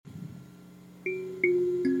Hey.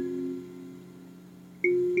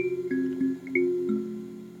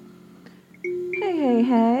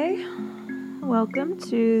 Welcome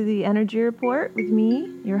to the Energy Report with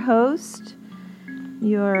me, your host,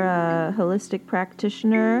 your holistic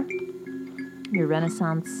practitioner, your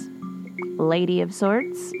Renaissance lady of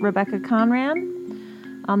sorts, Rebecca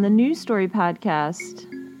Conran, on the News Story podcast.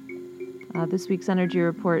 This week's Energy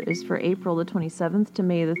Report is for April the 27th to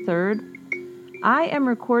May the 3rd. I am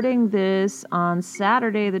recording this on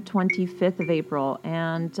Saturday, the 25th of April,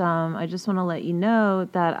 and I just want to let you know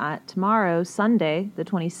that tomorrow, Sunday, the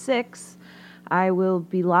 26th, I will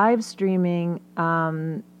be live streaming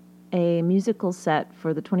a musical set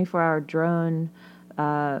for the 24-hour Drone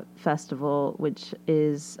Festival, which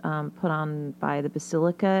is put on by the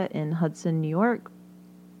Basilica in Hudson, New York.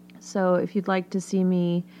 So if you'd like to see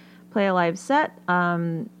me play a live set,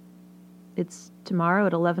 it's tomorrow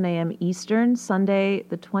at 11 a.m. Eastern, Sunday,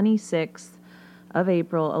 the 26th of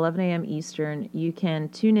April, 11 a.m. Eastern. You can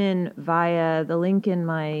tune in via the link in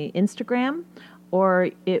my Instagram, or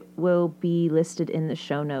it will be listed in the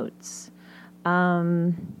show notes.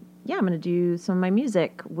 I'm going to do some of my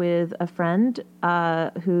music with a friend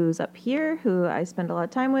who's up here, who I spend a lot of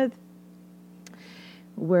time with.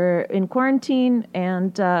 We're in quarantine,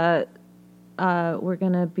 and we're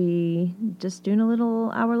going to be just doing a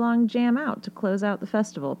little hour-long jam out to close out the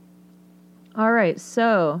festival. All right,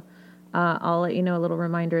 so I'll let you know a little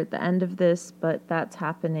reminder at the end of this, but that's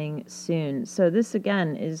happening soon. So this,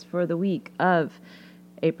 again, is for the week of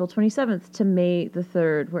April 27th to May the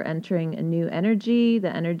 3rd. We're entering a new energy,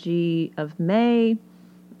 the energy of May.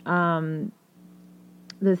 The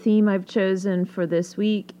theme I've chosen for this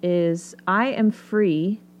week is I am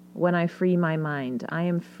free when I free my mind. I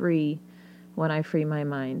am free when I free my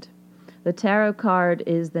mind. The tarot card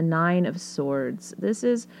is the Nine of Swords. This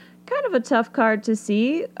is kind of a tough card to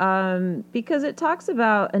see because it talks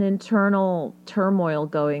about an internal turmoil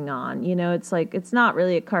going on. You know, it's like, it's not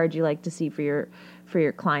really a card you like to see for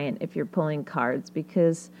your client if you're pulling cards,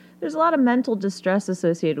 because there's a lot of mental distress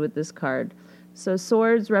associated with this card. So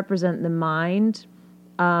swords represent the mind,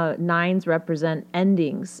 nines represent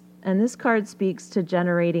endings. And this card speaks to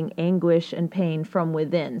generating anguish and pain from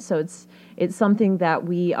within. So it's something that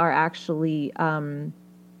we are actually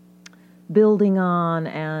building on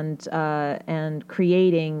and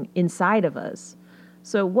creating inside of us.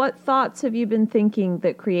 So what thoughts have you been thinking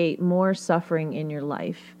that create more suffering in your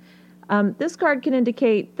life? This card can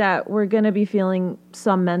indicate that we're going to be feeling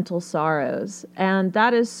some mental sorrows. And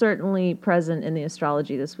that is certainly present in the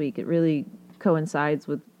astrology this week. It really coincides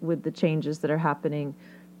with the changes that are happening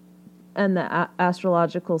and the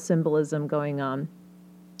astrological symbolism going on.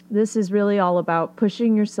 This is really all about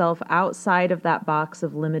pushing yourself outside of that box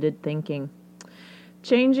of limited thinking.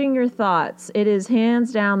 Changing your thoughts. It is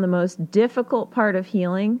hands down the most difficult part of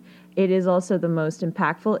healing. It is also the most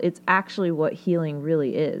impactful. It's actually what healing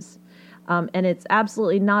really is. And it's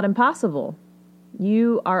absolutely not impossible.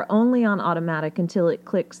 You are only on automatic until it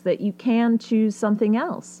clicks that you can choose something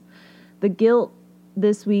else. The guilt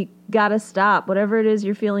this week gotta stop. Whatever it is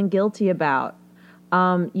you're feeling guilty about.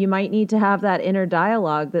 You might need to have that inner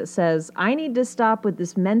dialogue that says, I need to stop with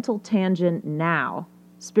this mental tangent now.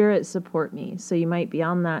 Spirit, support me. So you might be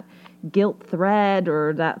on that guilt thread,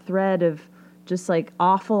 or that thread of just like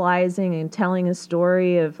awfulizing and telling a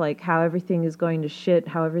story of like how everything is going to shit,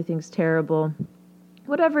 how everything's terrible.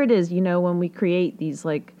 Whatever it is, you know, when we create these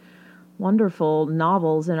like wonderful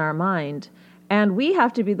novels in our mind, and we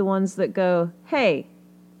have to be the ones that go, hey,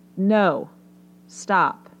 no,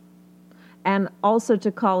 stop. And also to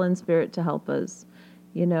call in spirit to help us.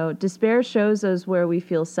 You know, despair shows us where we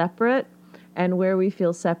feel separate, and where we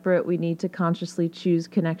feel separate, we need to consciously choose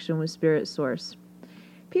connection with spirit source.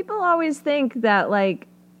 People always think that, like,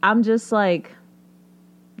 I'm just, like,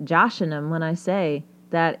 joshing them when I say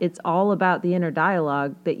that it's all about the inner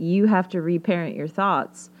dialogue, that you have to reparent your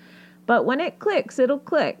thoughts. But when it clicks, it'll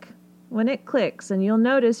click. When it clicks, and you'll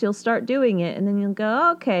notice, you'll start doing it, and then you'll go,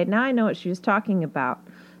 oh, okay, now I know what she was talking about.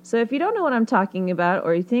 So if you don't know what I'm talking about,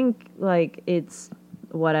 or you think, like, it's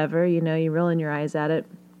whatever, you know, you're rolling your eyes at it,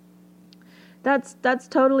 that's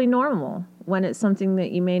totally normal when it's something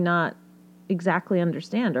that you may not exactly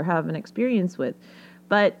understand or have an experience with.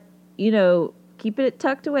 But, you know, keep it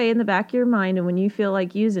tucked away in the back of your mind, and when you feel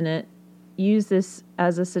like using it, use this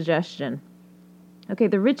as a suggestion. Okay,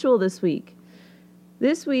 the ritual this week.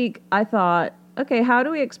 This week, I thought, okay, how do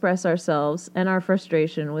we express ourselves and our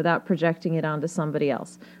frustration without projecting it onto somebody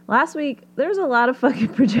else? Last week, there's a lot of fucking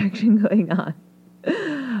projection going on.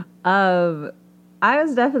 I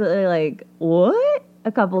was definitely like, what?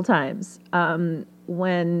 A couple times.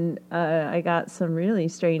 when I got some really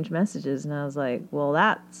strange messages, and I was like, well,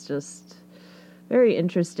 that's just very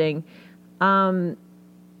interesting. So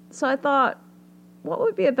I thought, what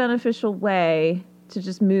would be a beneficial way to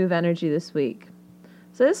just move energy this week?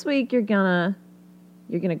 So this week you're gonna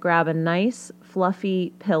grab a nice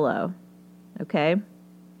fluffy pillow, okay?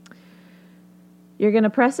 You're gonna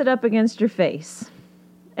press it up against your face,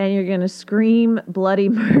 and you're gonna scream bloody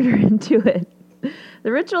murder into it.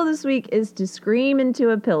 The ritual this week is to scream into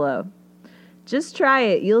a pillow. Just try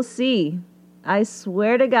it. You'll see. I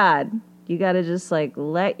swear to God, you got to just like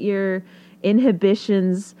let your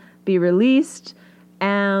inhibitions be released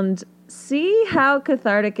and see how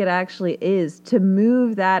cathartic it actually is to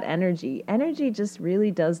move that energy. Energy just really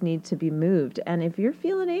does need to be moved. And if you're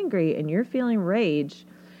feeling angry and you're feeling rage,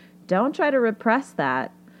 don't try to repress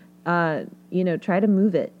that. Try to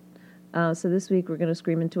move it. So this week we're going to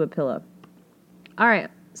scream into a pillow. All right.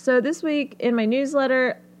 So this week in my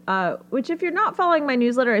newsletter, which if you're not following my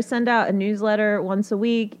newsletter, I send out a newsletter once a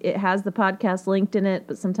week. It has the podcast linked in it,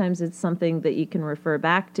 but sometimes it's something that you can refer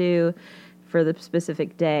back to for the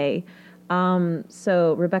specific day.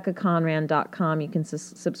 So RebeccaConran.com, you can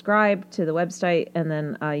subscribe to the website, and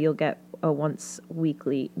then you'll get a once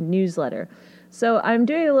weekly newsletter. So I'm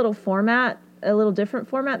doing a little different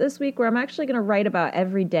format this week, where I'm actually going to write about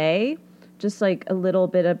every day, just like a little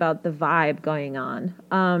bit about the vibe going on.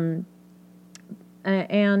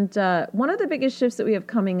 And one of the biggest shifts that we have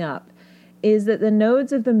coming up is that the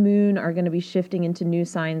nodes of the moon are going to be shifting into new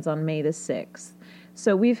signs on May the 6th.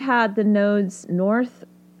 So we've had the nodes north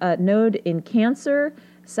node in Cancer,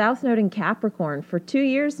 south node in Capricorn for 2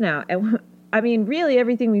 years now. And I mean, really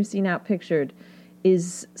everything we've seen out pictured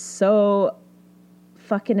is so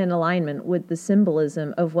fucking in alignment with the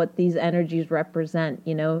symbolism of what these energies represent,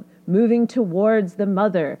 moving towards the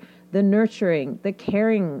mother, the nurturing, the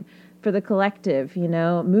caring for the collective,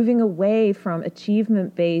 moving away from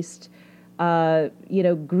achievement-based,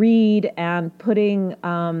 greed and putting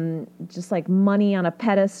just like money on a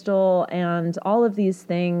pedestal and all of these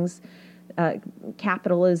things,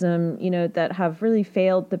 capitalism, that have really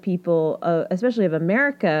failed the people, especially of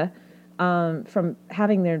America, from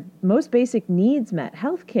having their most basic needs met,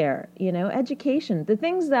 healthcare, education, the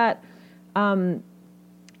things that, in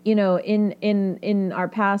our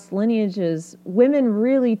past lineages, women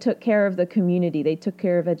really took care of the community. They took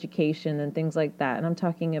care of education and things like that. And I'm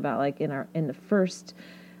talking about like in the first,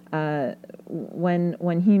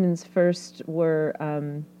 when humans first were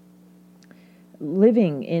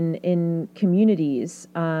living in communities.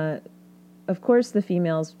 Of course, the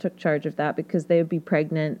females took charge of that because they would be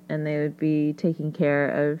pregnant and they would be taking care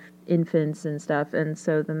of infants and stuff. And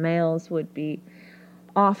so the males would be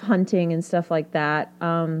off hunting and stuff like that.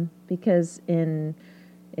 Because in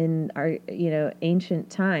our, ancient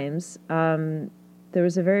times, there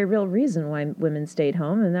was a very real reason why women stayed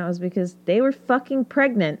home. And that was because they were fucking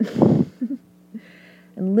pregnant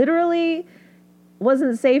and literally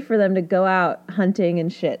wasn't safe for them to go out hunting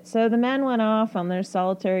and shit. So the men went off on their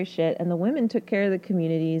solitary shit, and the women took care of the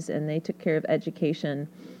communities, and they took care of education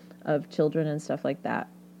of children and stuff like that.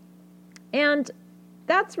 And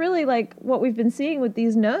that's really like what we've been seeing with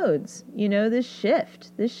these nodes, this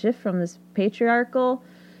shift from this patriarchal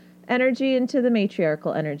energy into the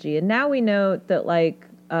matriarchal energy. And now we know that like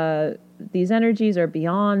these energies are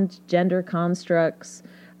beyond gender constructs,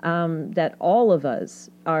 that all of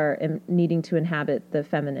us are needing to inhabit the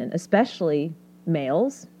feminine, especially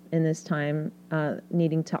males in this time,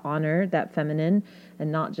 needing to honor that feminine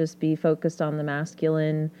and not just be focused on the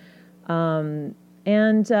masculine.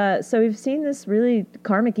 So we've seen this really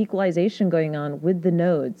karmic equalization going on with the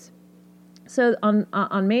nodes. So on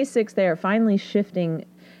May 6th, they are finally shifting,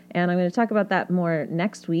 and I'm going to talk about that more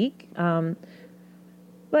next week.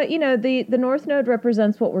 But, the North Node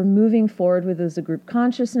represents what we're moving forward with as a group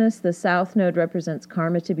consciousness. The South Node represents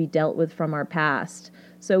karma to be dealt with from our past.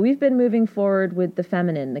 So we've been moving forward with the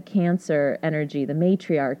feminine, the Cancer energy, the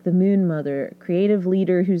matriarch, the moon mother, creative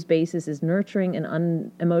leader whose basis is nurturing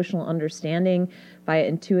and emotional understanding via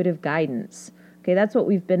intuitive guidance. Okay, that's what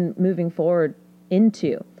we've been moving forward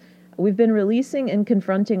into. We've been releasing and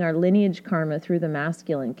confronting our lineage karma through the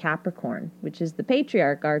masculine, Capricorn, which is the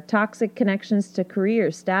patriarch, our toxic connections to career,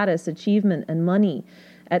 status, achievement, and money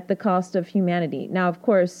at the cost of humanity. Now, of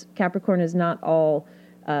course, Capricorn is not all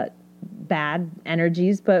bad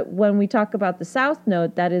energies, but when we talk about the South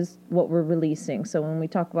Node, that is what we're releasing. So when we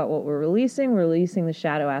talk about what we're releasing the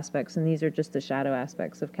shadow aspects, and these are just the shadow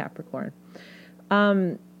aspects of Capricorn.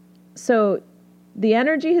 So the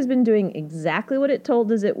energy has been doing exactly what it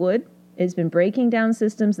told us it would. It's been breaking down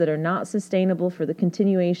systems that are not sustainable for the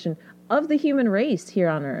continuation of the human race here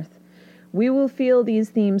on Earth. We will feel these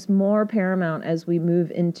themes more paramount as we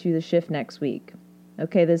move into the shift next week.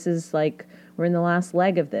 Okay, this is like we're in the last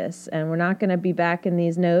leg of this, and we're not going to be back in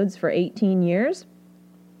these nodes for 18 years.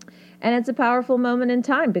 And it's a powerful moment in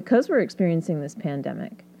time because we're experiencing this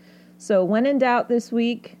pandemic. So when in doubt this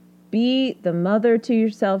week, be the mother to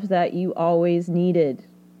yourself that you always needed.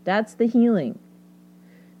 That's the healing.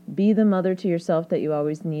 Be the mother to yourself that you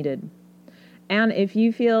always needed. And if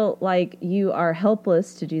you feel like you are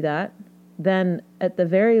helpless to do that, then at the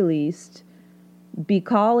very least, be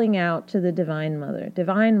calling out to the Divine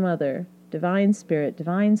Mother, Divine Spirit,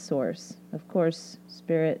 Divine Source. Of course,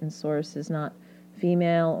 Spirit and Source is not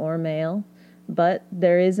female or male, but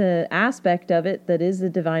there is an aspect of it that is the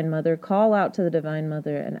Divine Mother. Call out to the Divine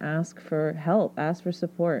Mother and ask for help, ask for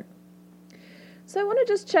support. So I want to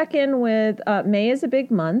just check in with May is a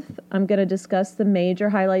big month. I'm going to discuss the major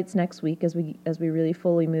highlights next week as we really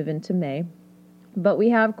fully move into May. But we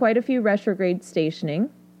have quite a few retrograde stationing.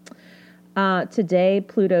 Today,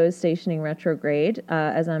 Pluto is stationing retrograde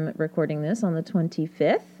as I'm recording this on the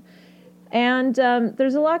 25th. And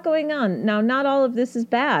there's a lot going on. Now, not all of this is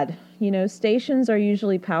bad. You know, stations are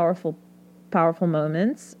usually powerful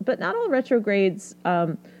moments, but not all retrogrades.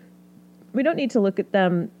 We don't need to look at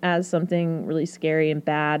them as something really scary and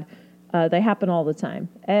bad. They happen all the time.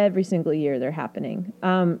 Every single year they're happening.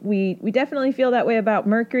 We definitely feel that way about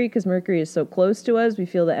Mercury because Mercury is so close to us. We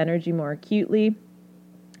feel the energy more acutely.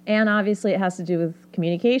 And obviously it has to do with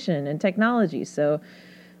communication and technology. So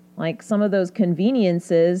like some of those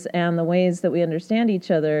conveniences and the ways that we understand each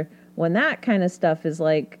other, when that kind of stuff is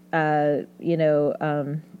like,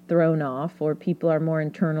 thrown off, or people are more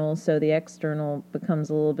internal, so the external becomes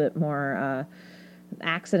a little bit more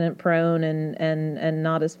accident prone and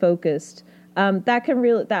not as focused.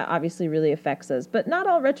 That obviously really affects us. But not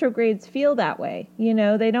all retrogrades feel that way. You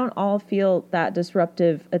know, they don't all feel that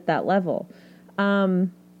disruptive at that level.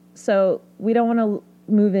 So we don't want to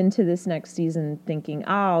move into this next season thinking,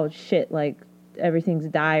 oh shit, like everything's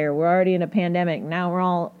dire. We're already in a pandemic. Now we're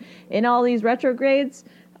all in all these retrogrades.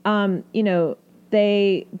 They're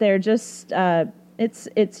just,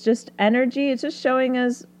 it's just energy. It's just showing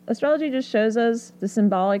us, astrology just shows us the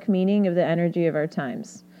symbolic meaning of the energy of our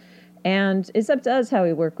times. And it's up to us how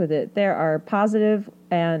we work with it. There are positive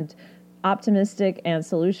and optimistic and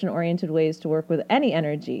solution-oriented ways to work with any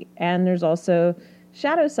energy. And there's also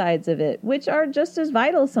shadow sides of it, which are just as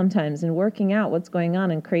vital sometimes in working out what's going on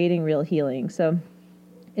and creating real healing. So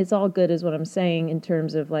it's all good is what I'm saying in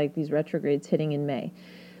terms of like these retrogrades hitting in May.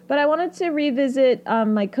 But I wanted to revisit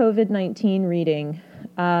my COVID-19 reading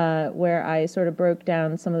where I sort of broke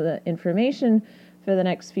down some of the information for the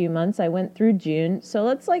next few months. I went through June. So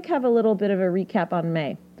let's have a little bit of a recap on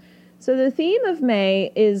May. So the theme of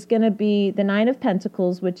May is going to be the Nine of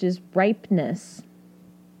Pentacles, which is ripeness.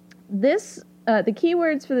 The key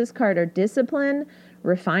words for this card are discipline,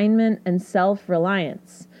 refinement, and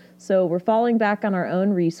self-reliance. So we're falling back on our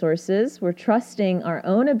own resources. We're trusting our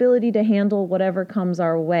own ability to handle whatever comes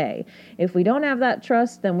our way. If we don't have that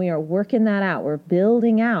trust, then we are working that out. We're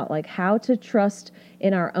building out like how to trust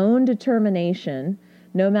in our own determination,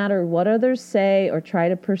 no matter what others say or try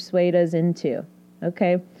to persuade us into.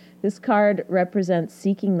 Okay? This card represents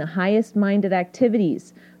seeking the highest minded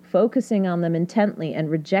activities, focusing on them intently,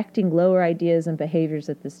 and rejecting lower ideas and behaviors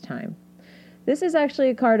at this time. This is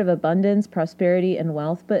actually a card of abundance, prosperity, and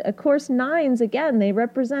wealth. But of course, nines, again, they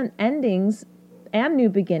represent endings and new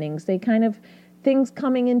beginnings. They kind of things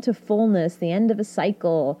coming into fullness, the end of a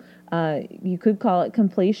cycle. You could call it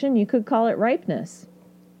completion. You could call it ripeness.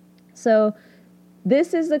 So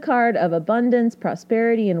this is the card of abundance,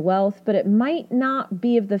 prosperity, and wealth, but it might not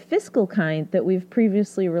be of the fiscal kind that we've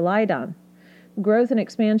previously relied on. Growth and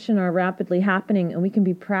expansion are rapidly happening, and we can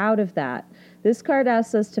be proud of that. This card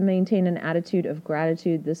asks us to maintain an attitude of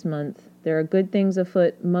gratitude this month. There are good things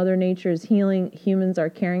afoot. Mother Nature is healing. Humans are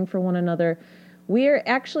caring for one another. We are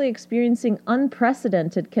actually experiencing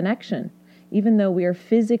unprecedented connection, even though we are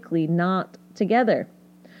physically not together.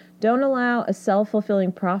 Don't allow a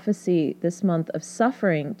self-fulfilling prophecy this month of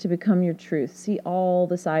suffering to become your truth. See all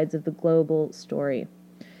the sides of the global story.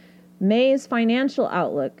 May's financial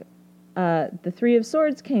outlook. The Three of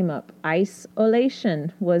Swords came up.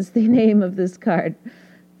 Isolation was the name of this card.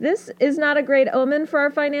 This is not a great omen for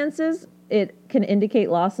our finances. It can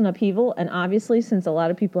indicate loss and upheaval, and obviously, since a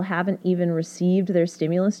lot of people haven't even received their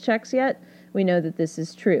stimulus checks yet, we know that this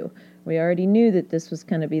is true. We already knew that this was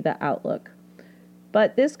going to be the outlook.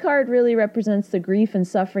 But this card really represents the grief and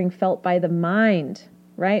suffering felt by the mind,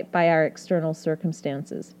 right? By our external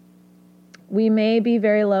circumstances. We may be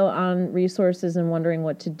very low on resources and wondering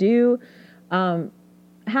what to do.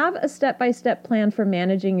 have a step-by-step plan for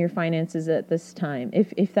managing your finances at this time,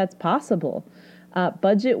 if that's possible.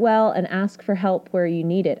 Budget well and ask for help where you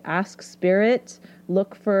need it. Ask Spirit.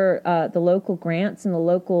 Look for the local grants and the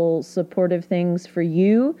local supportive things for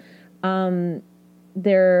you.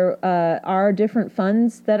 There are different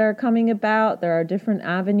funds that are coming about. There are different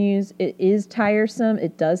avenues. It is tiresome.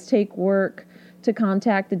 It does take work to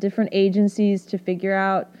contact the different agencies to figure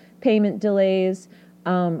out payment delays.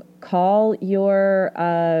 Call your,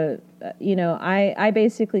 I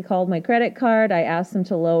basically called my credit card. I asked them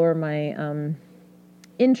to lower my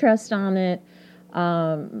interest on it.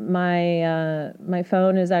 My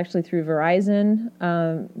phone is actually through Verizon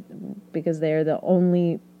because they're the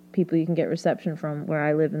only people you can get reception from where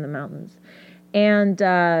I live in the mountains. And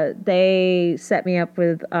they set me up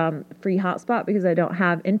with free hotspot because I don't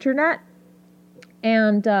have internet.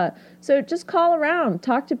 And so just call around,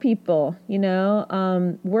 talk to people,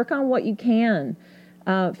 work on what you can.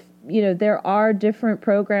 There are different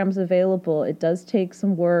programs available. It does take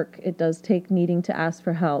some work. It does take needing to ask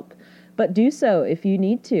for help. But do so if you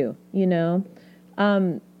need to,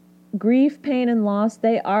 Grief, pain, and loss,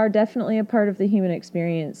 they are definitely a part of the human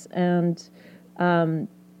experience. And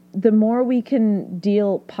the more we can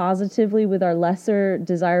deal positively with our lesser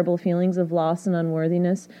desirable feelings of loss and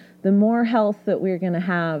unworthiness, the more health that we're going to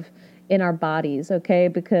have in our bodies, okay?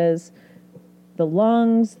 Because the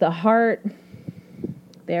lungs, the heart,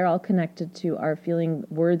 they're all connected to our feeling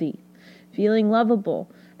worthy, feeling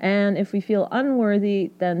lovable. And if we feel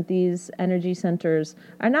unworthy, then these energy centers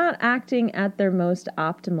are not acting at their most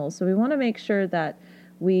optimal. So we want to make sure that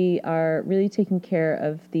we are really taking care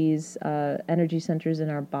of these energy centers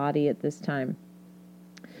in our body at this time.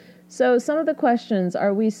 So some of the questions: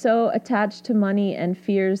 are we so attached to money and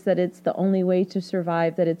fears that it's the only way to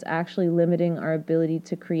survive that it's actually limiting our ability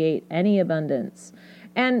to create any abundance?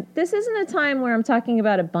 And this isn't a time where I'm talking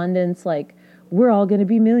about abundance like we're all going to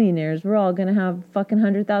be millionaires, we're all going to have fucking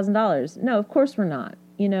 $100,000. No, of course we're not,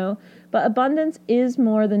 But abundance is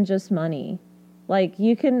more than just money. Like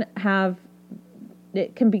it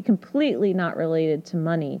can be completely not related to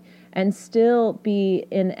money and still be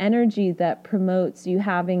an energy that promotes you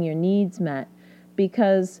having your needs met.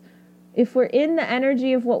 Because if we're in the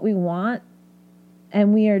energy of what we want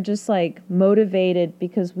and we are just like motivated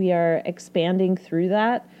because we are expanding through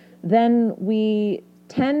that, then we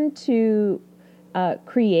tend to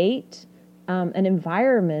create an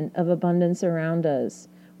environment of abundance around us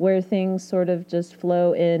where things sort of just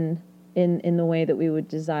flow in the way that we would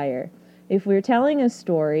desire. If we're telling a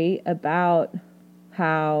story about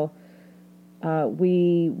how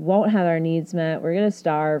we won't have our needs met, we're going to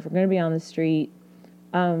starve, we're going to be on the street,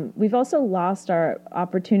 we've also lost our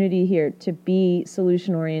opportunity here to be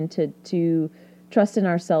solution-oriented, to trust in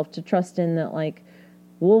ourselves, to trust in that, like,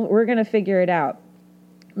 we're going to figure it out.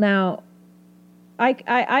 Now,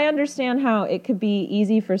 I understand how it could be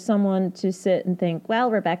easy for someone to sit and think,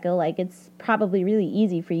 well, Rebecca, like, it's probably really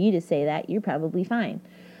easy for you to say that. You're probably fine.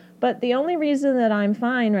 But the only reason that I'm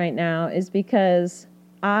fine right now is because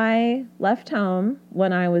I left home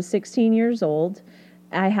when I was 16 years old.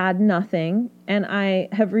 I had nothing, and I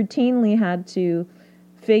have routinely had to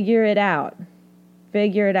figure it out.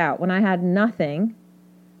 When I had nothing,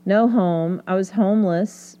 no home, I was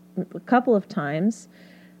homeless a couple of times,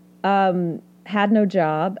 had no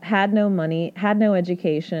job, had no money, had no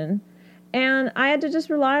education, and I had to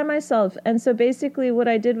just rely on myself. And so basically what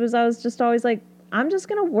I did was I was just always like, I'm just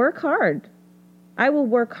going to work hard. I will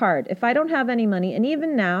work hard. If I don't have any money, and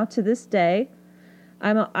even now to this day,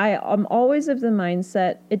 I'm always of the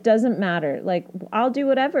mindset, it doesn't matter. Like, I'll do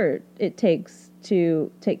whatever it takes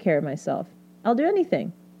to take care of myself. I'll do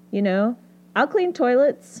anything, I'll clean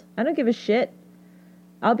toilets. I don't give a shit.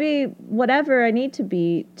 I'll be whatever I need to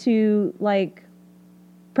be to, like,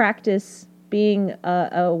 practice being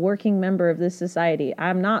a working member of this society.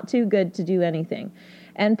 I'm not too good to do anything.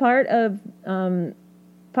 And part of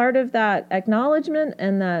that acknowledgement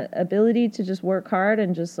and that ability to just work hard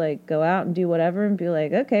and just, like, go out and do whatever and be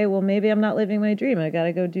like, okay, well, maybe I'm not living my dream. I got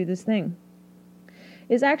to go do this thing,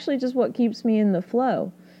 is actually just what keeps me in the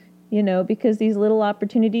flow, because these little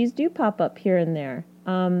opportunities do pop up here and there.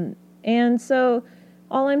 And so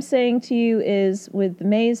all I'm saying to you is, with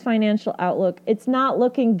May's financial outlook, it's not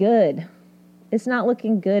looking good. It's not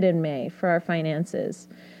looking good in May for our finances.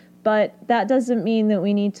 But that doesn't mean that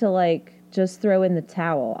we need to, like, just throw in the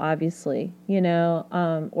towel, obviously,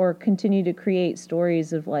 or continue to create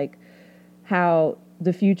stories of, like, how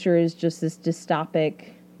the future is just this dystopic,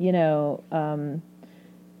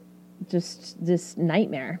 just this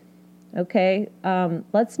nightmare. Okay?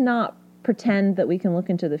 Let's not pretend that we can look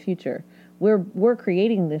into the future. we're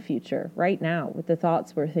creating the future right now with the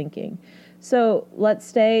thoughts we're thinking. So let's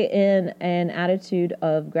stay in an attitude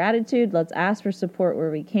of gratitude. Let's ask for support where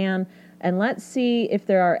we can. And let's see if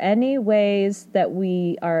there are any ways that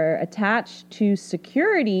we are attached to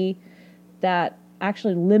security that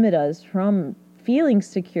actually limit us from feeling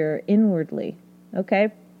secure inwardly.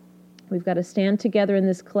 Okay? We've got to stand together in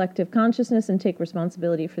this collective consciousness and take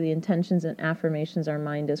responsibility for the intentions and affirmations our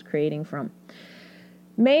mind is creating from.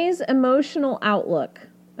 May's emotional outlook.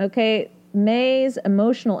 Okay? May's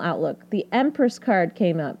emotional outlook. The Empress card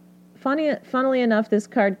came up. Funnily enough, this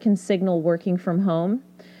card can signal working from home.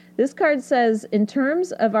 This card says, in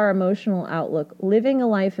terms of our emotional outlook, living a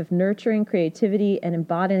life of nurturing creativity and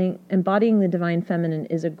embodying the divine feminine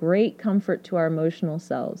is a great comfort to our emotional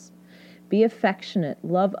selves. Be affectionate,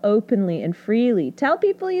 love openly and freely. Tell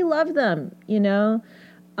people you love them,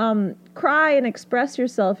 Cry and express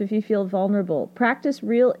yourself if you feel vulnerable. Practice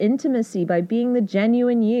real intimacy by being the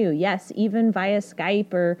genuine you. Yes, even via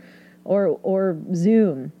Skype or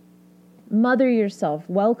Zoom. Mother yourself,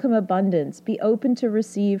 welcome abundance, be open to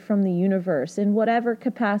receive from the universe in whatever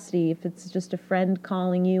capacity, if it's just a friend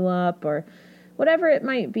calling you up or whatever it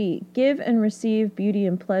might be. Give and receive beauty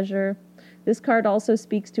and pleasure. This card also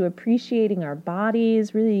speaks to appreciating our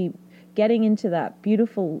bodies, really getting into that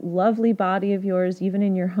beautiful, lovely body of yours, even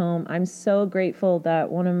in your home. I'm so grateful that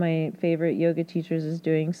one of my favorite yoga teachers is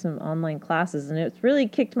doing some online classes, and it's really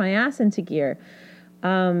kicked my ass into gear.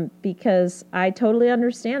 Because I totally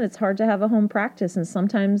understand it's hard to have a home practice, and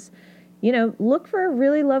sometimes, look for a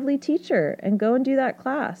really lovely teacher and go and do that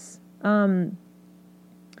class.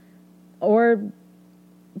 Or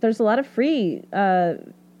there's a lot of free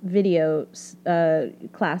video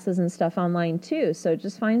classes and stuff online too. So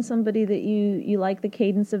just find somebody that you like the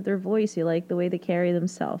cadence of their voice, you like the way they carry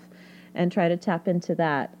themselves, and try to tap into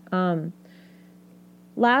that.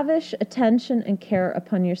 Lavish attention and care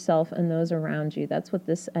upon yourself and those around you. That's what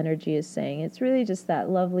this energy is saying. It's really just that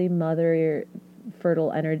lovely mother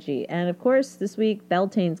fertile energy. And of course, this week,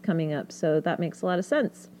 Beltane's coming up, so that makes a lot of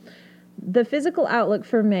sense. The physical outlook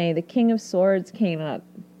for May, the King of Swords came up.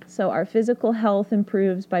 So our physical health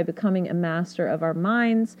improves by becoming a master of our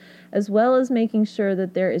minds, as well as making sure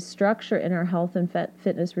that there is structure in our health and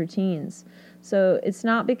fitness routines. So it's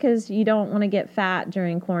not because you don't want to get fat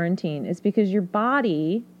during quarantine. It's because your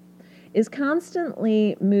body is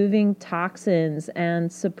constantly moving toxins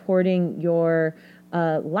and supporting your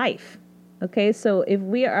life. Okay, so if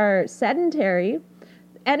we are sedentary,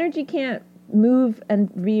 energy can't move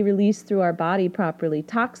and be released through our body properly.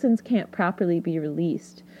 Toxins can't properly be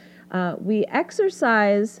released. We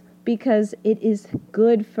exercise because it is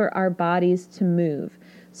good for our bodies to move.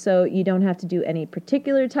 So you don't have to do any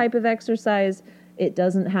particular type of exercise. It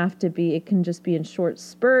doesn't have to be, it can just be in short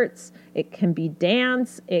spurts. It can be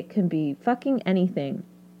dance. It can be fucking anything.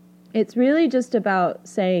 It's really just about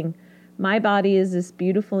saying, my body is this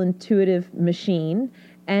beautiful, intuitive machine,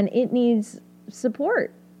 and it needs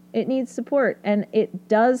support. It needs support. And it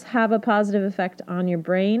does have a positive effect on your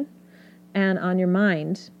brain and on your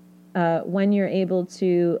mind. When you're able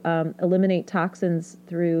to eliminate toxins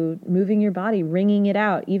through moving your body, wringing it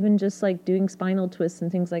out, even just like doing spinal twists and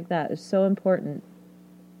things like that is so important.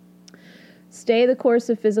 Stay the course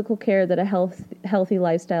of physical care that a healthy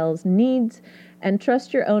lifestyle needs, and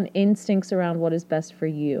trust your own instincts around what is best for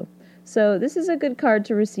you. So this is a good card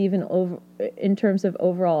to receive in terms of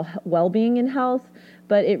overall well-being and health,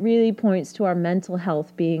 but it really points to our mental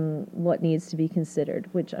health being what needs to be considered,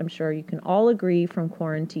 which I'm sure you can all agree from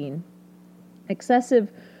quarantine.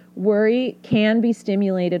 Excessive worry can be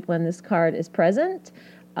stimulated when this card is present,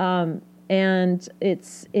 and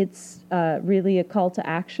it's really a call to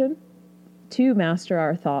action to master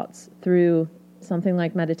our thoughts through something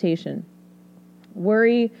like meditation.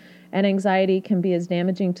 Worry and anxiety can be as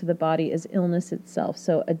damaging to the body as illness itself.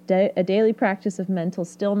 So a daily practice of mental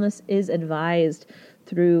stillness is advised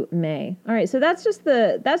through May. All right, so that's just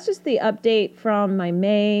the update from my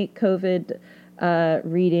May COVID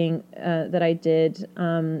reading that I did.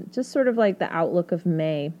 Just sort of like the outlook of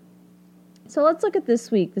May. So let's look at this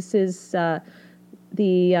week. This is the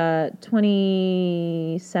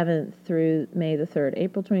 27th through May the 3rd,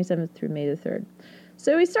 April 27th through May the 3rd.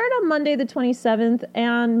 So we start on Monday the 27th,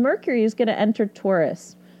 and Mercury is going to enter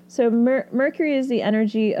Taurus. So Mercury is the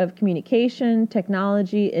energy of communication,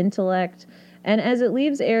 technology, intellect, and as it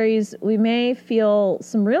leaves Aries, we may feel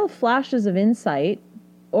some real flashes of insight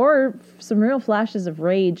or some real flashes of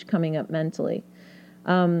rage coming up mentally.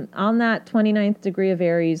 On that 29th degree of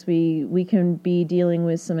Aries, we can be dealing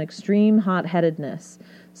with some extreme hot-headedness.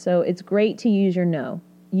 So it's great to use your no.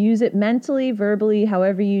 Use it mentally, verbally,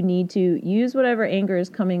 however you need to. Use whatever anger is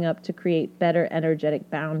coming up to create better energetic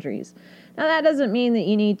boundaries. Now, that doesn't mean that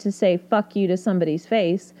you need to say fuck you to somebody's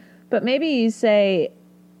face, but maybe you say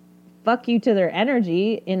fuck you to their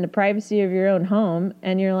energy in the privacy of your own home,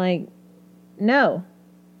 and you're like, no,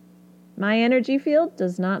 my energy field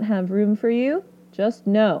does not have room for you. Just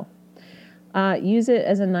no. Use it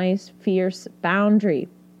as a nice, fierce boundary.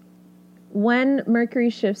 When Mercury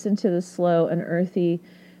shifts into the slow and earthy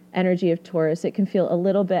energy of Taurus, it can feel a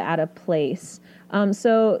little bit out of place.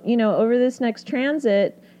 So, over this next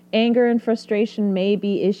transit, anger and frustration may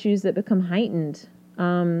be issues that become heightened.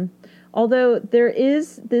 Although there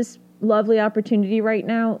is this lovely opportunity right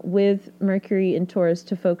now with Mercury in Taurus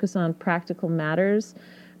to focus on practical matters,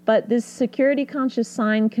 but this security conscious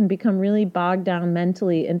sign can become really bogged down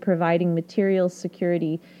mentally in providing material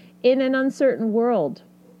security in an uncertain world.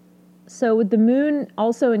 So with the moon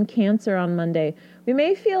also in Cancer on Monday, we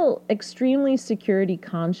may feel extremely security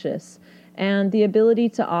conscious, and the ability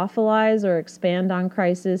to awfulize or expand on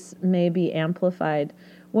crisis may be amplified.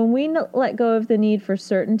 When we let go of the need for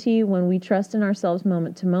certainty, when we trust in ourselves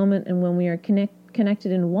moment to moment, and when we are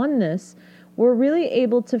connected in oneness, we're really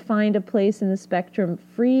able to find a place in the spectrum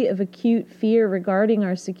free of acute fear regarding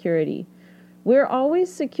our security. We're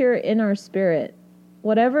always secure in our spirit.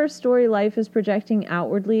 Whatever story life is projecting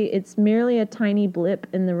outwardly, it's merely a tiny blip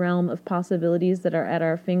in the realm of possibilities that are at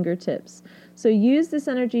our fingertips. So use this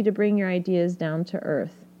energy to bring your ideas down to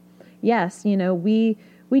earth. Yes,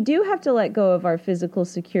 we do have to let go of our physical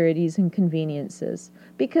securities and conveniences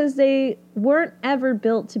because they weren't ever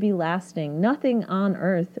built to be lasting. Nothing on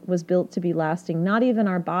earth was built to be lasting, not even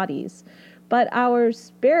our bodies. But our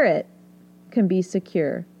spirit can be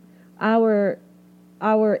secure. Our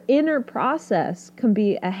inner process can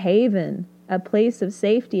be a haven, a place of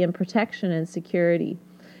safety and protection and security.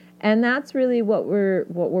 And that's really what we're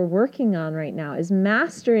working on right now, is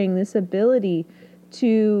mastering this ability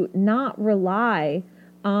to not rely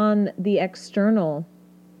on the external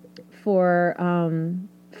for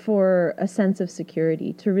a sense of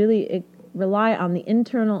security, to really rely on the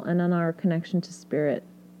internal and on our connection to spirit.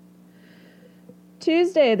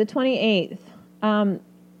 Tuesday, the 28th.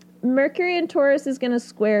 Mercury in Taurus is going to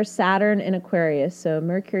square Saturn in Aquarius. So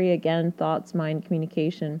Mercury, again, thoughts, mind,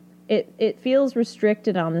 communication. It feels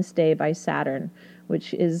restricted on this day by Saturn,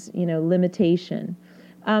 which is, limitation.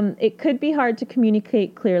 It could be hard to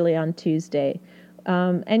communicate clearly on Tuesday.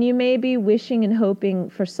 And you may be wishing and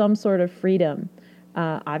hoping for some sort of freedom.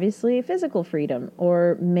 Obviously, physical freedom,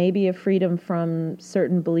 or maybe a freedom from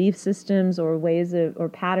certain belief systems or ways or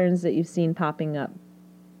patterns that you've seen popping up.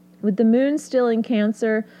 With the moon still in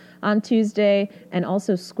Cancer on Tuesday, and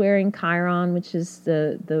also squaring Chiron, which is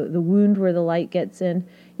the wound where the light gets in,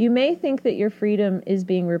 you may think that your freedom is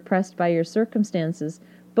being repressed by your circumstances,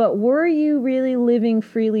 but were you really living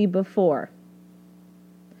freely before?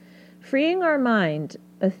 Freeing our mind,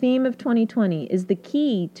 a theme of 2020, is the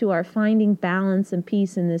key to our finding balance and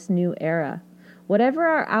peace in this new era. Whatever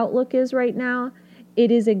our outlook is right now,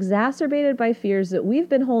 it is exacerbated by fears that we've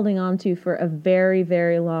been holding on to for a very,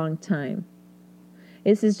 very long time.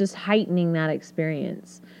 This is just heightening that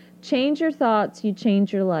experience. Change your thoughts, you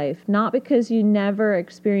change your life. Not because you never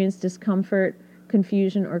experience discomfort,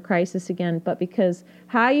 confusion, or crisis again, but because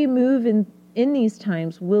how you move in these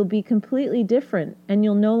times will be completely different, and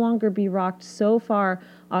you'll no longer be rocked so far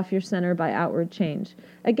off your center by outward change.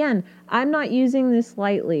 Again, I'm not using this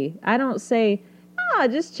lightly. I don't say,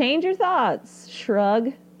 just change your thoughts,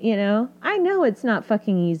 shrug. I know it's not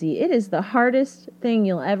fucking easy. It is the hardest thing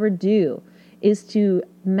you'll ever do, is to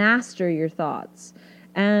master your thoughts.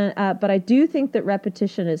 And but I do think that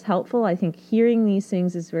repetition is helpful. I think hearing these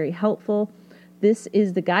things is very helpful. This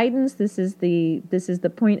is the guidance. This is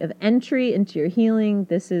the point of entry into your healing.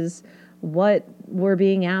 This is what we're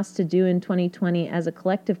being asked to do in 2020 as a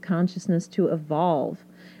collective consciousness, to evolve.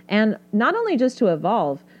 And not only just to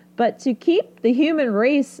evolve, but to keep the human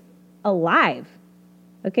race alive.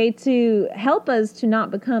 Okay, to help us to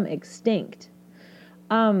not become extinct.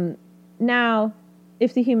 Now,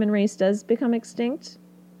 if the human race does become extinct,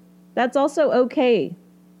 that's also okay.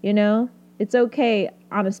 It's okay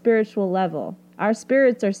on a spiritual level. Our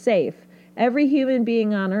spirits are safe. Every human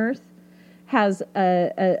being on earth has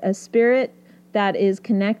a spirit that is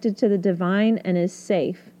connected to the divine and is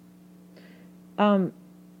safe.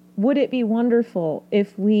 Would it be wonderful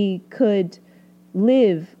if we could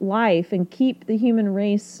live life and keep the human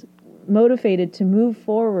race motivated to move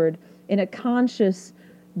forward in a conscious,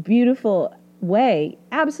 beautiful way?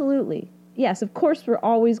 Absolutely. Yes, of course, we're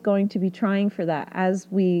always going to be trying for that as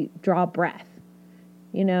we draw breath,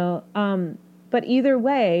 But either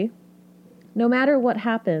way, No matter what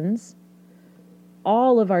happens,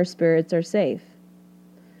 all of our spirits are safe.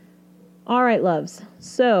 All right, loves.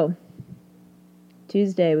 So,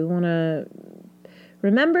 Tuesday, we want to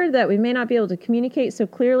remember that we may not be able to communicate so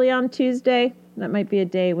clearly on Tuesday. That might be a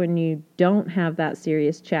day when you don't have that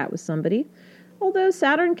serious chat with somebody. Although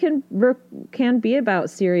Saturn can be about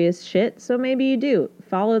serious shit, so maybe you do.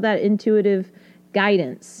 Follow that intuitive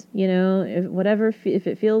guidance. If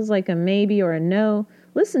it feels like a maybe or a no,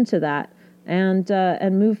 listen to that and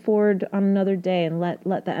move forward on another day and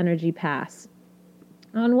let the energy pass.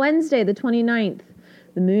 On Wednesday, the 29th,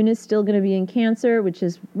 the moon is still going to be in Cancer, which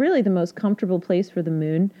is really the most comfortable place for the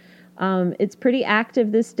moon. It's pretty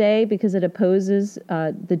active this day because it opposes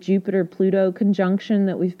the Jupiter-Pluto conjunction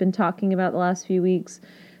that we've been talking about the last few weeks.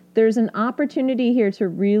 There's an opportunity here to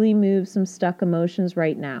really move some stuck emotions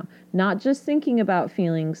right now. Not just thinking about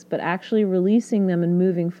feelings, but actually releasing them and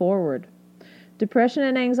moving forward. Depression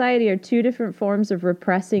and anxiety are two different forms of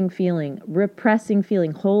repressing feeling,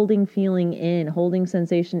 holding feeling in, holding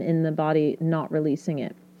sensation in the body, not releasing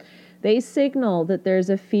it. They signal that there's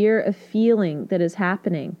a fear of feeling that is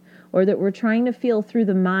happening, or that we're trying to feel through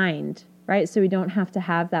the mind, right? So we don't have to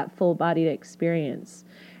have that full-bodied experience.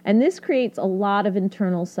 And this creates a lot of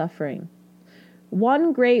internal suffering.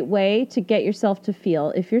 One great way to get yourself to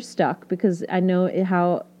feel if you're stuck, because I know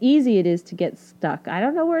how easy it is to get stuck. I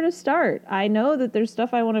don't know where to start. I know that there's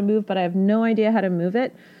stuff I want to move, but I have no idea how to move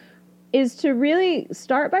it, is to really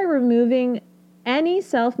start by removing any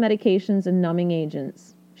self-medications and numbing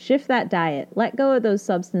agents. Shift that diet. Let go of those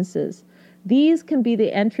substances. These can be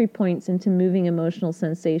the entry points into moving emotional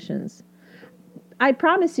sensations. I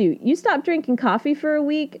promise you, you stop drinking coffee for a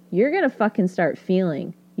week, you're going to fucking start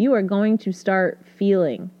feeling. You are going to start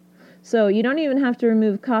feeling. So you don't even have to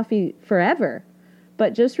remove coffee forever.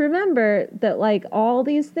 But just remember that like all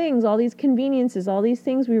these things, all these conveniences, all these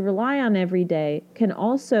things we rely on every day can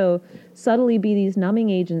also subtly be these numbing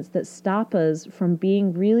agents that stop us from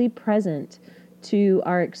being really present to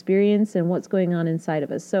our experience and what's going on inside of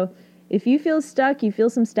us. So if you feel stuck, you feel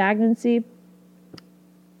some stagnancy,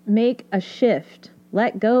 make a shift.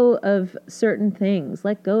 Let go of certain things.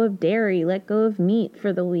 Let go of dairy. Let go of meat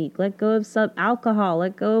for the week. Let go of some alcohol.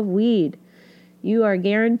 Let go of weed. You are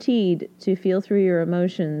guaranteed to feel through your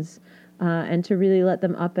emotions and to really let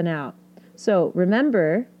them up and out. So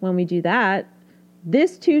remember, when we do that,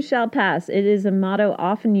 this too shall pass. It is a motto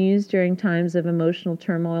often used during times of emotional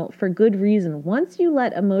turmoil for good reason. Once you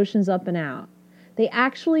let emotions up and out, they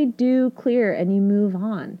actually do clear and you move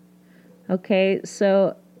on. Okay,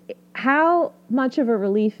 so how much of a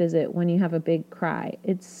relief is it when you have a big cry?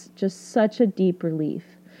 It's just such a deep relief.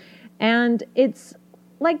 And it's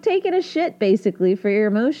like taking a shit, basically, for your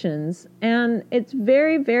emotions. And it's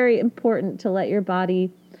very, very important to let your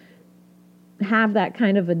body have that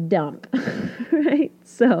kind of a dump, right?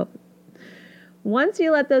 So once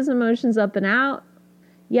you let those emotions up and out,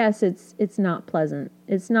 yes, it's not pleasant.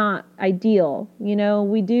 It's not ideal.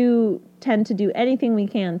 We do tend to do anything we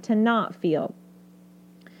can to not feel.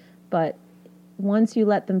 But once you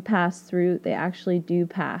let them pass through, they actually do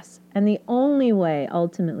pass. And the only way,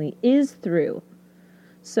 ultimately, is through.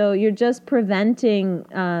 So you're just preventing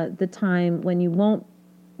the time when you'll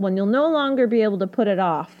no longer be able to put it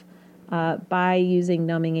off by using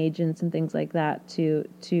numbing agents and things like that to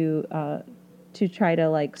try to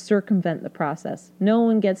like circumvent the process. No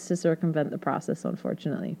one gets to circumvent the process,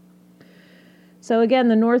 unfortunately. So again,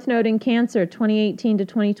 the North Node in Cancer, 2018 to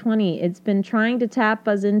 2020, it's been trying to tap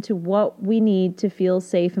us into what we need to feel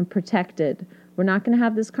safe and protected. We're not going to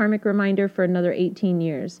have this karmic reminder for another 18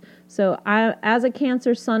 years. So as a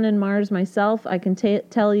Cancer Sun and Mars myself, I can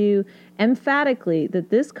tell you emphatically that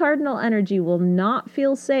this cardinal energy will not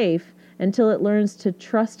feel safe until it learns to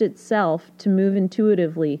trust itself to move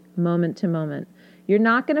intuitively, moment to moment. You're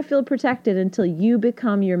not going to feel protected until you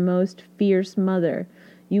become your most fierce mother.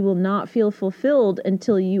 You will not feel fulfilled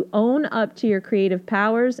until you own up to your creative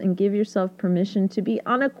powers and give yourself permission to be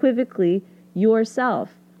unequivocally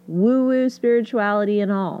yourself, woo-woo spirituality and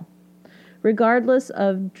all. Regardless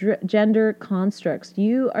of gender constructs,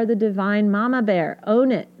 you are the divine mama bear.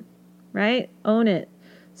 Own it, right? Own it.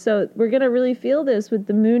 So we're going to really feel this with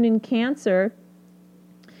the moon in Cancer.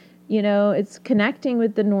 It's connecting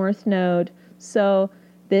with the North Node. So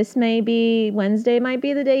Wednesday might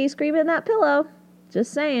be the day you scream in that pillow.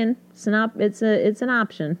 Just saying, it's an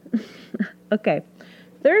option. Okay,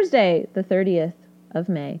 Thursday, the 30th of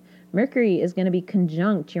May, Mercury is going to be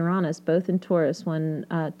conjunct Uranus, both in Taurus. When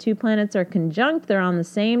two planets are conjunct, they're on the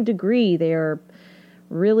same degree. They are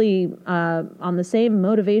really on the same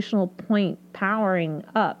motivational point, powering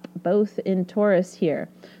up, both in Taurus here.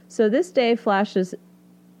 So this day flashes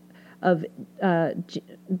of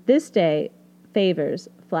this day favors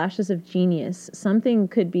flashes of genius. Something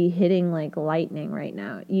could be hitting like lightning right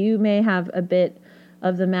now. You may have a bit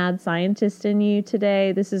of the mad scientist in you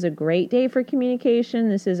today. This is a great day for communication.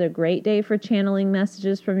 This is a great day for channeling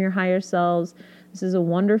messages from your higher selves. This is a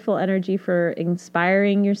wonderful energy for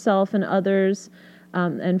inspiring yourself and others,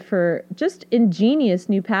 and for just ingenious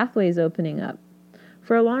new pathways opening up.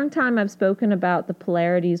 For a long time, I've spoken about the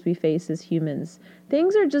polarities we face as humans.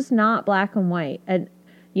 Things are just not black and white. And,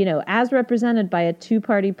 as represented by a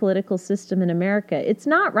two-party political system in America, it's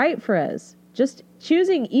not right for us. Just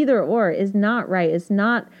choosing either or is not right. It's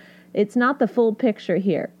not the full picture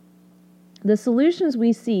here. The solutions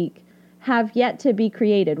we seek have yet to be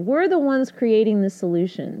created. We're the ones creating the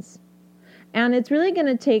solutions. And it's really going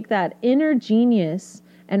to take that inner genius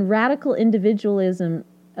and radical individualism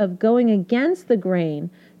of going against the grain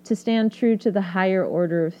to stand true to the higher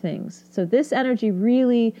order of things. So this energy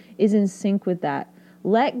really is in sync with that.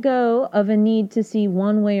 Let go of a need to see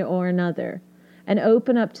one way or another and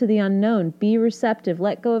open up to the unknown. Be receptive.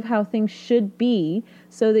 Let go of how things should be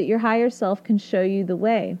so that your higher self can show you the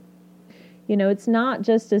way. It's not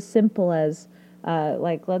just as simple as,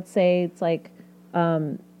 let's say it's like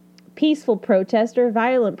peaceful protest or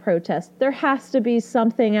violent protest. There has to be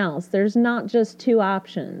something else. There's not just two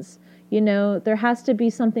options. There has to be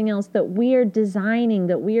something else that we are designing,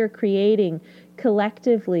 that we are creating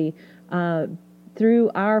collectively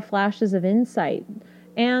through our flashes of insight.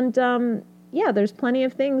 And there's plenty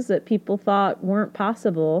of things that people thought weren't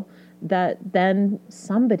possible that then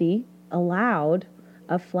somebody allowed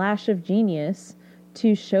a flash of genius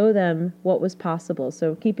to show them what was possible.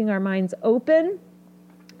 So keeping our minds open.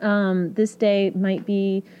 This day might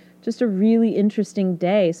be just a really interesting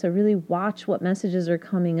day. So really watch what messages are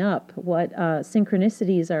coming up, what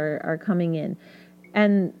synchronicities are coming in.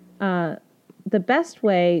 And the best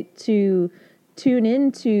way to tune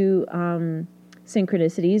into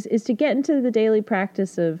synchronicities is to get into the daily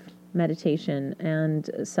practice of meditation and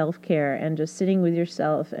self-care and just sitting with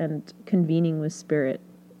yourself and convening with spirit.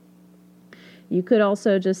 You could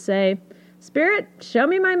also just say, Spirit, show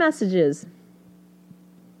me my messages.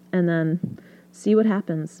 And then see what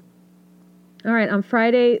happens. All right, on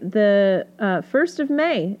Friday, the 1st of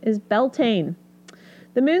May is Beltane.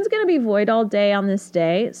 The moon's going to be void all day on this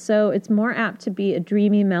day, so it's more apt to be a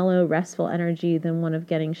dreamy, mellow, restful energy than one of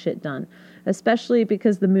getting shit done, especially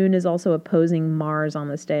because the moon is also opposing Mars on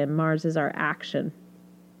this day, and Mars is our action.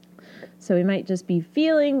 So we might just be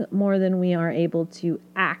feeling more than we are able to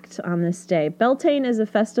act on this day. Beltane is a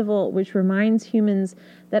festival which reminds humans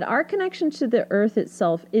that our connection to the earth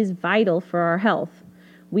itself is vital for our health.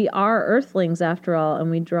 We are earthlings after all,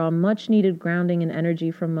 and we draw much needed grounding and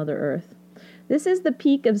energy from Mother Earth. This is the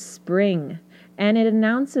peak of spring, and it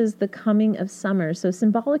announces the coming of summer. So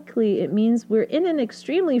symbolically, it means we're in an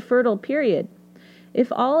extremely fertile period. If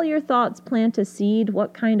all your thoughts plant a seed,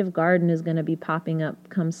 what kind of garden is going to be popping up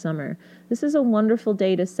come summer? This is a wonderful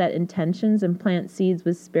day to set intentions and plant seeds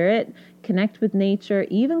with spirit, connect with nature,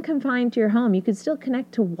 even confined to your home. You could still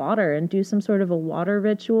connect to water and do some sort of a water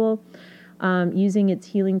ritual using its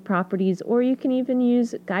healing properties, or you can even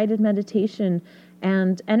use guided meditation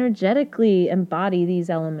and energetically embody these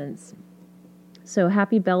elements. So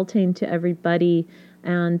happy Beltane to everybody,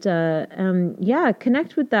 and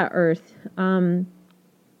connect with that earth.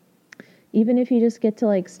 Even if you just get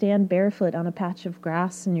to stand barefoot on a patch of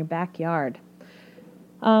grass in your backyard.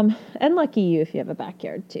 And lucky you if you have a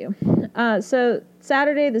backyard too. So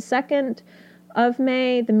Saturday, the 2nd of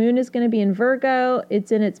May, the moon is going to be in Virgo.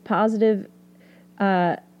 It's in its positive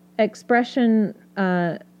expression.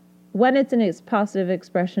 When it's in its positive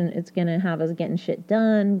expression, it's going to have us getting shit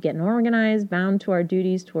done, getting organized, bound to our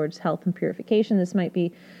duties towards health and purification. This might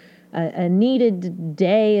be a needed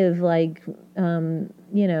day of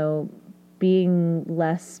being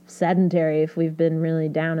less sedentary if we've been really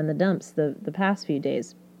down in the dumps the past few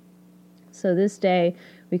days. So this day,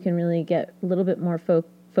 we can really get a little bit more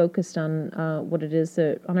focused on what it is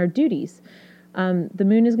on our duties. The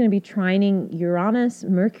moon is going to be trining Uranus,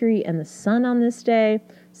 Mercury, and the sun on this day.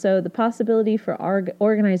 So the possibility for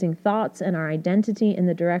organizing thoughts and our identity in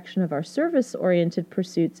the direction of our service-oriented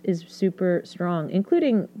pursuits is super strong,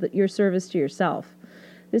 including your service to yourself.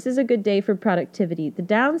 This is a good day for productivity. The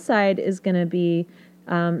downside is going to be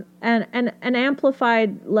an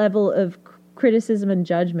amplified level of criticism and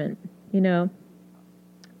judgment.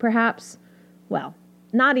 Perhaps, well,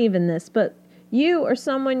 not even this, but you or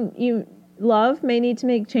someone you love may need to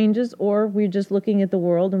make changes, or we're just looking at the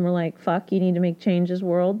world and we're like, fuck, you need to make changes,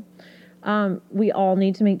 world. We all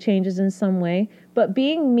need to make changes in some way, but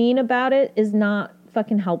being mean about it is not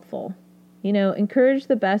fucking helpful. Encourage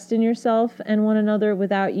the best in yourself and one another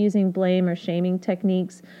without using blame or shaming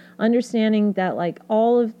techniques, understanding that like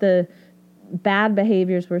all of the bad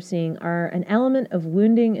behaviors we're seeing are an element of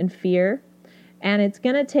wounding and fear. And it's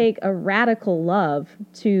going to take a radical love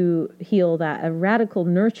to heal that, a radical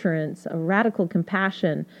nurturance, a radical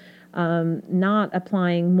compassion, not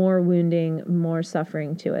applying more wounding, more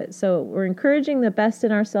suffering to it. So we're encouraging the best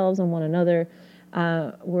in ourselves and one another.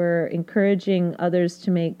 We're encouraging others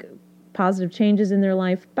to make positive changes in their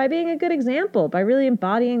life by being a good example, by really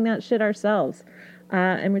embodying that shit ourselves.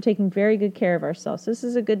 And we're taking very good care of ourselves. This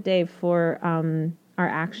is a good day for our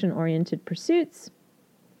action-oriented pursuits.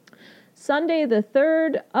 Sunday, the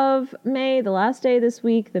 3rd of May, the last day this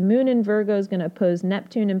week, the moon in Virgo is going to oppose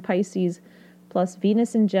Neptune in Pisces, plus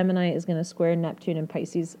Venus in Gemini is going to square Neptune in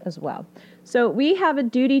Pisces as well. So we have a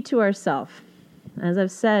duty to ourselves, as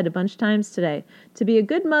I've said a bunch of times today, to be a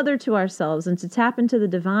good mother to ourselves and to tap into the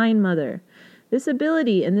divine mother. This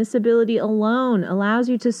ability and this ability alone allows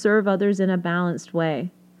you to serve others in a balanced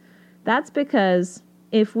way. That's because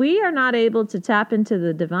if we are not able to tap into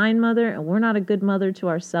the divine mother and we're not a good mother to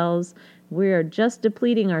ourselves, we are just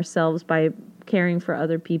depleting ourselves by caring for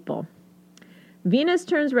other people. Venus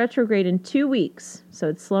turns retrograde in 2 weeks, so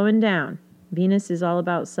it's slowing down. Venus is all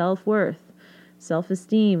about self-worth,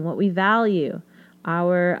 self-esteem, what we value,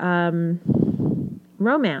 our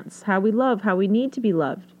romance, how we love, how we need to be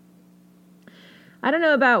loved. I don't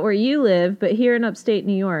know about where you live, but here in upstate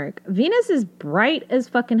New York, Venus is bright as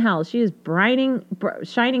fucking hell. She is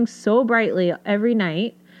shining so brightly every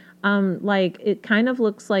night. Like it kind of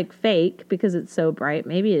looks like fake because it's so bright.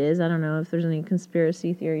 Maybe it is. I don't know if there's any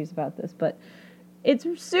conspiracy theories about this, but it's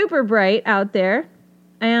super bright out there.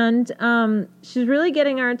 And she's really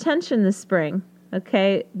getting our attention this spring.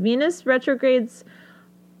 Okay, Venus retrogrades.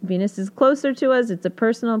 Venus is closer to us. It's a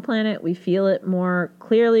personal planet. We feel it more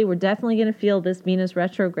clearly. We're definitely going to feel this Venus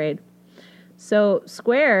retrograde. So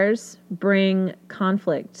squares bring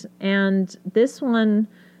conflict. And this one,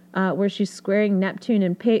 where she's squaring Neptune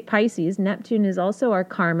and Pisces, Neptune is also our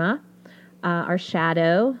karma, our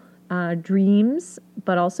shadow, dreams,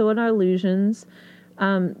 but also in our illusions.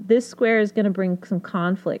 This square is going to bring some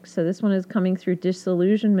conflict. So this one is coming through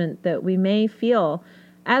disillusionment that we may feel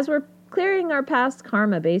as we're clearing our past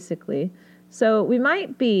karma, basically. So we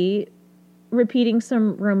might be repeating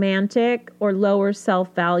some romantic or lower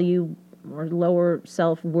self-value or lower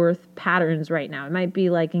self-worth patterns right now. It might be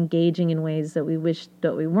like engaging in ways that we wish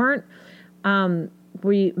that we weren't.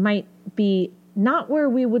 We might be not where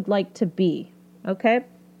we would like to be, okay?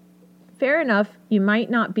 Fair enough, you might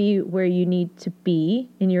not be where you need to be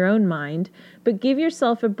in your own mind, but give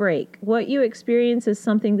yourself a break. What you experience as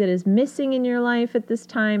something that is missing in your life at this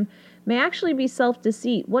time may actually be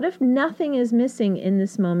self-deceit. What if nothing is missing in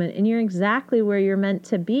this moment and you're exactly where you're meant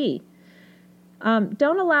to be?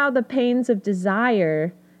 Don't allow the pains of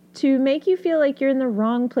desire to make you feel like you're in the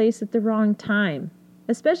wrong place at the wrong time,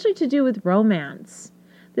 especially to do with romance.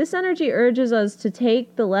 This energy urges us to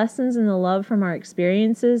take the lessons and the love from our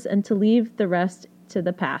experiences and to leave the rest to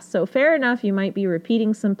the past. So fair enough, you might be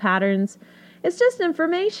repeating some patterns. It's just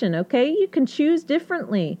information, okay? You can choose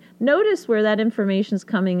differently. Notice where that information is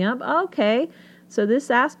coming up. Okay, so this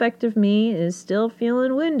aspect of me is still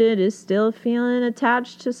feeling wounded, is still feeling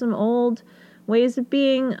attached to some old ways of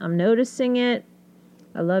being. I'm noticing it.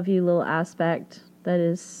 I love you, little aspect that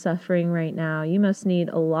is suffering right now. You must need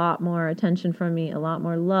a lot more attention from me, a lot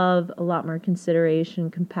more love, a lot more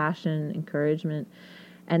consideration, compassion, encouragement.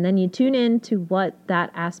 And then you tune in to what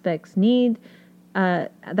that aspect needs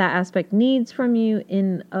from you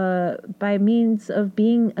in by means of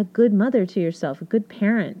being a good mother to yourself, a good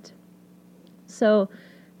parent. So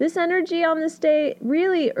this energy on this day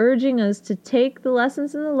really urging us to take the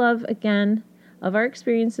lessons and the love again of our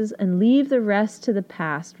experiences and leave the rest to the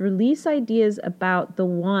past. Release ideas about the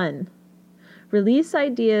one. Release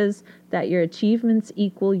ideas that your achievements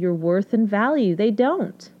equal your worth and value. They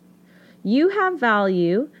don't. You have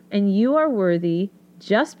value and you are worthy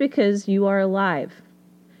just because you are alive.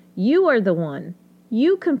 You are the one.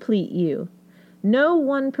 You complete you. No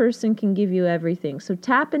one person can give you everything. So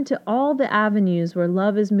tap into all the avenues where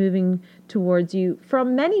love is moving towards you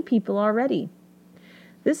from many people already.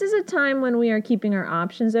 This is a time when we are keeping our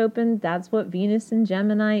options open. That's what Venus in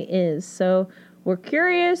Gemini is. So we're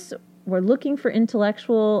curious. We're looking for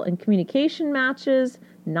intellectual and communication matches,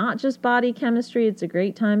 not just body chemistry. It's a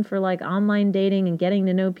great time for like online dating and getting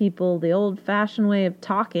to know people the old-fashioned way of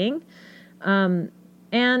talking. But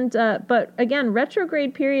again,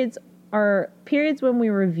 retrograde periods are periods when we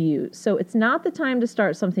review. So it's not the time to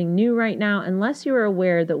start something new right now unless you are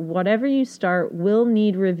aware that whatever you start will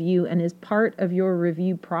need review and is part of your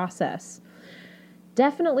review process.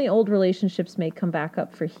 Definitely old relationships may come back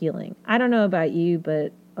up for healing. I don't know about you,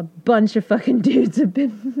 but a bunch of fucking dudes have been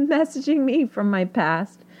messaging me from my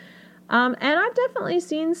past. And I've definitely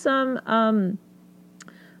seen some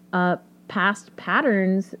past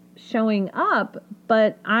patterns showing up,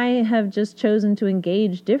 but I have just chosen to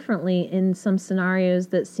engage differently in some scenarios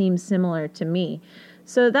that seem similar to me.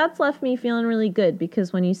 So that's left me feeling really good,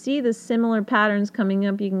 because when you see the similar patterns coming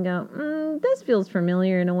up, you can go, this feels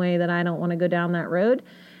familiar in a way that I don't want to go down that road.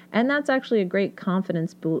 And that's actually a great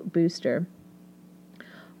confidence booster.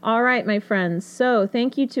 All right, my friends. So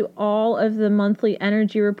thank you to all of the monthly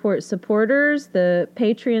Energy Report supporters, the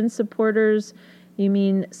Patreon supporters. You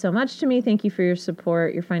mean so much to me. Thank you for your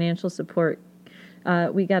support, your financial support.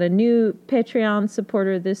 We got a new Patreon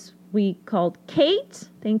supporter this week called Kate.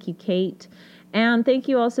 Thank you, Kate. And thank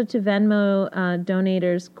you also to Venmo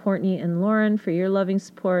donators, Courtney and Lauren, for your loving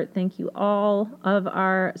support. Thank you all of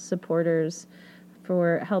our supporters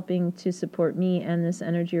for helping to support me and this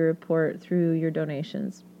Energy Report through your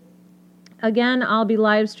donations. Again, I'll be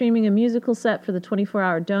live streaming a musical set for the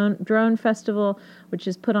 24-hour Drone Festival, which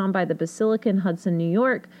is put on by the Basilica in Hudson, New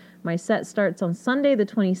York. My set starts on Sunday, the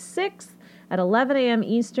 26th at 11 a.m.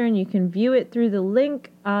 Eastern. You can view it through the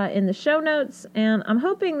link in the show notes, and I'm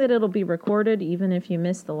hoping that it'll be recorded even if you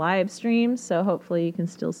miss the live stream, so hopefully you can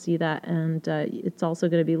still see that, and it's also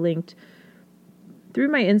going to be linked through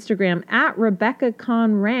my Instagram at Rebecca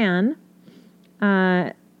Conran.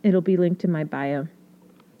 It'll be linked in my bio.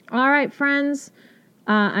 All right, friends,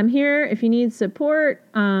 I'm here if you need support.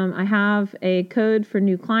 I have a code for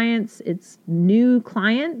new clients. It's new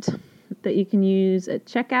client that you can use at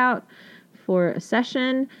checkout for a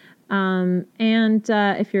session. And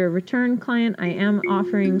if you're a return client, I am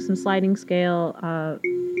offering some sliding scale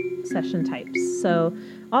session types. So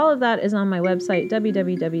all of that is on my website,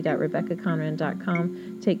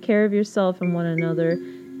 www.rebeccaconran.com. Take care of yourself and one another.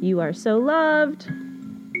 You are so loved.